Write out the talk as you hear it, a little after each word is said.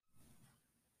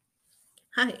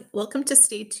Hi, welcome to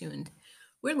Stay Tuned.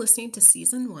 We're listening to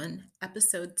Season 1,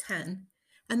 Episode 10,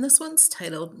 and this one's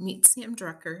titled Meet Sam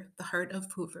Drucker, the Heart of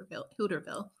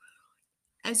Hooterville.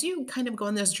 As you kind of go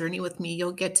on this journey with me,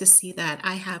 you'll get to see that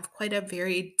I have quite a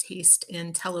varied taste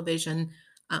in television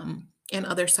and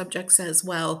other subjects as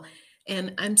well.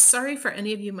 And I'm sorry for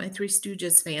any of you, my Three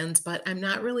Stooges fans, but I'm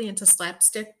not really into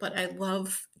slapstick, but I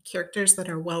love characters that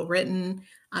are well written,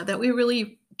 that we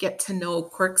really get to know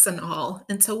quirks and all.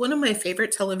 And so one of my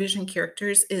favorite television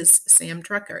characters is Sam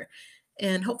Drucker.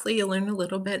 And hopefully you'll learn a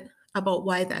little bit about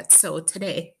why that's so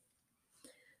today.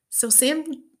 So Sam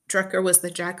Drucker was the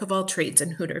jack of all trades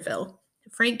in Hooterville.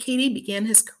 Frank Cady began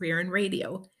his career in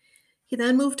radio. He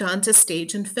then moved on to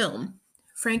stage and film.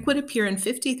 Frank would appear in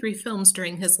 53 films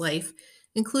during his life,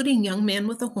 including Young Man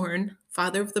with a Horn,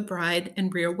 Father of the Bride,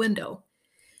 and Rear Window.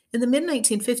 In the mid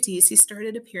 1950s, he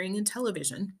started appearing in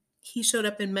television. He showed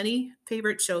up in many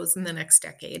favorite shows in the next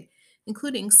decade,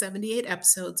 including 78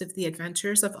 episodes of The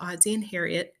Adventures of Ozzie and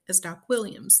Harriet as Doc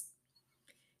Williams.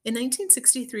 In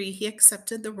 1963, he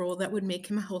accepted the role that would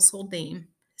make him a household name,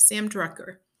 Sam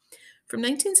Drucker. From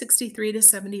 1963 to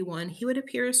 71, he would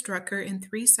appear as Drucker in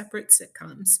three separate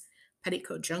sitcoms: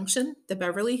 Petticoat Junction, The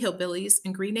Beverly Hillbillies,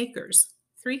 and Green Acres,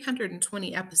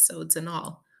 320 episodes in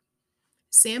all.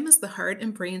 Sam is the heart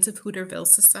and brains of Hooterville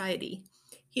society.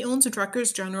 He owns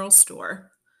Drucker's General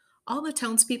Store. All the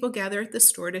townspeople gather at the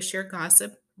store to share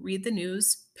gossip, read the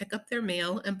news, pick up their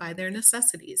mail, and buy their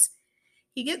necessities.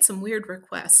 He gets some weird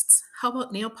requests. How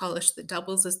about nail polish that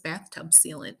doubles as bathtub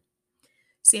sealant?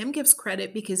 Sam gives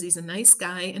credit because he's a nice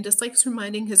guy and dislikes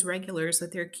reminding his regulars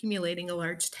that they're accumulating a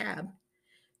large tab.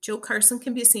 Joe Carson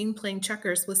can be seen playing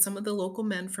checkers with some of the local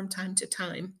men from time to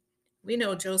time. We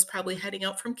know Joe's probably heading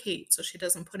out from Kate so she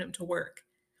doesn't put him to work.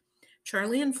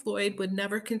 Charlie and Floyd would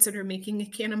never consider making a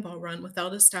cannonball run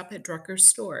without a stop at Drucker's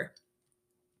store.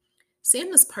 Sam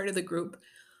is part of the group,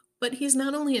 but he's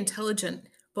not only intelligent,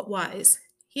 but wise.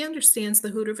 He understands the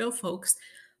Hooterville folks,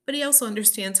 but he also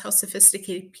understands how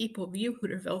sophisticated people view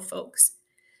Hooterville folks.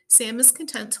 Sam is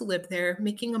content to live there,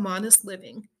 making a modest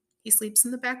living. He sleeps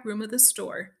in the back room of the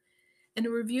store. In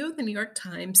a review of the New York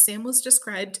Times, Sam was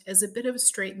described as a bit of a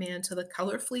straight man to the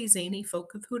colorfully zany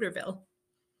folk of Hooterville.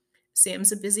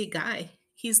 Sam's a busy guy.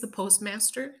 He's the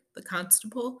postmaster, the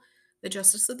constable, the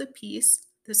justice of the peace,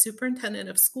 the superintendent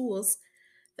of schools,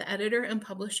 the editor and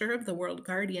publisher of the World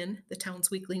Guardian, the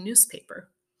town's weekly newspaper,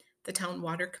 the town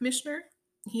water commissioner.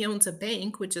 He owns a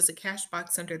bank, which is a cash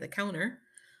box under the counter,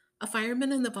 a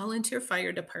fireman in the volunteer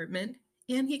fire department,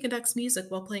 and he conducts music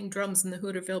while playing drums in the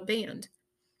Hooterville band.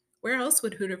 Where else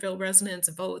would Hooterville residents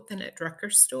vote than at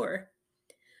Drucker's store?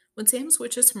 When Sam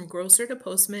switches from grocer to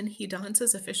postman, he dons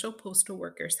his official postal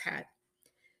worker's hat.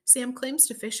 Sam claims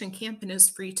to fish and camp in his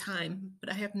free time,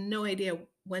 but I have no idea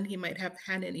when he might have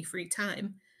had any free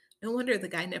time. No wonder the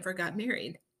guy never got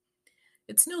married.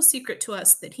 It's no secret to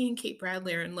us that he and Kate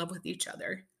Bradley are in love with each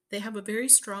other. They have a very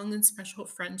strong and special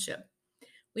friendship.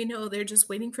 We know they're just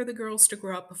waiting for the girls to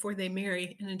grow up before they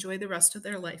marry and enjoy the rest of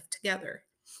their life together.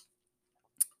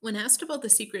 When asked about the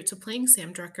secret to playing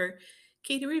Sam Drucker,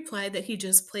 Katie replied that he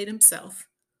just played himself.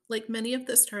 Like many of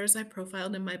the stars I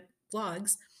profiled in my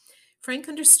blogs, Frank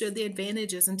understood the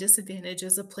advantages and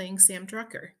disadvantages of playing Sam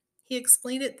Drucker. He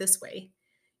explained it this way: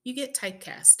 you get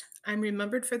typecast. I'm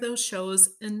remembered for those shows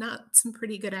and not some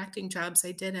pretty good acting jobs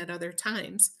I did at other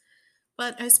times.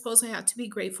 But I suppose I ought to be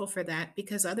grateful for that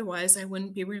because otherwise I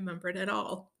wouldn't be remembered at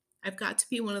all. I've got to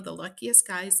be one of the luckiest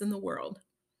guys in the world.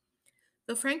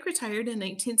 Though Frank retired in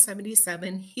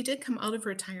 1977, he did come out of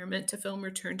retirement to film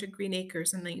Return to Green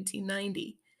Acres in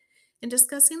 1990. In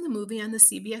discussing the movie on the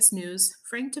CBS News,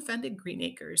 Frank defended Green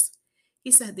Acres.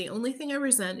 He said, "The only thing I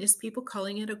resent is people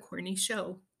calling it a corny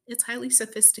show. It's highly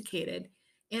sophisticated,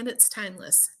 and it's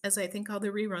timeless, as I think all the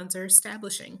reruns are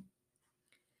establishing."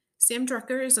 Sam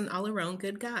Drucker is an all around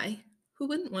good guy. Who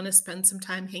wouldn't want to spend some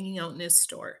time hanging out in his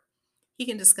store? He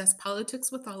can discuss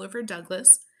politics with Oliver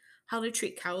Douglas, how to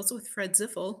treat cows with Fred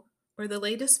Ziffel, or the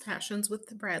latest fashions with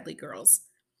the Bradley girls.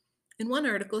 In one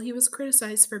article, he was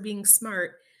criticized for being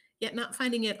smart, yet not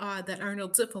finding it odd that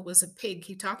Arnold Ziffel was a pig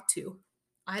he talked to.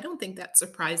 I don't think that's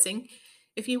surprising.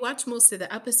 If you watch most of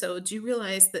the episodes, you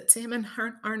realize that Sam and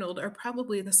Arnold are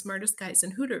probably the smartest guys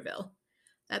in Hooterville.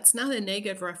 That's not a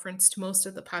negative reference to most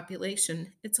of the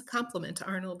population, it's a compliment to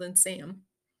Arnold and Sam.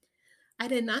 I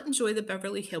did not enjoy the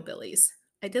Beverly Hillbillies.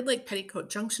 I did like Petticoat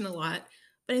Junction a lot,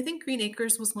 but I think Green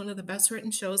Acres was one of the best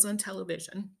written shows on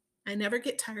television. I never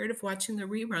get tired of watching the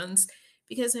reruns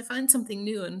because I find something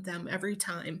new in them every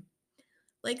time.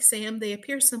 Like Sam, they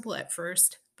appear simple at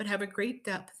first, but have a great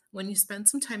depth when you spend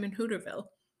some time in Hooterville.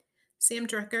 Sam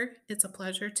Drucker, it's a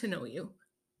pleasure to know you.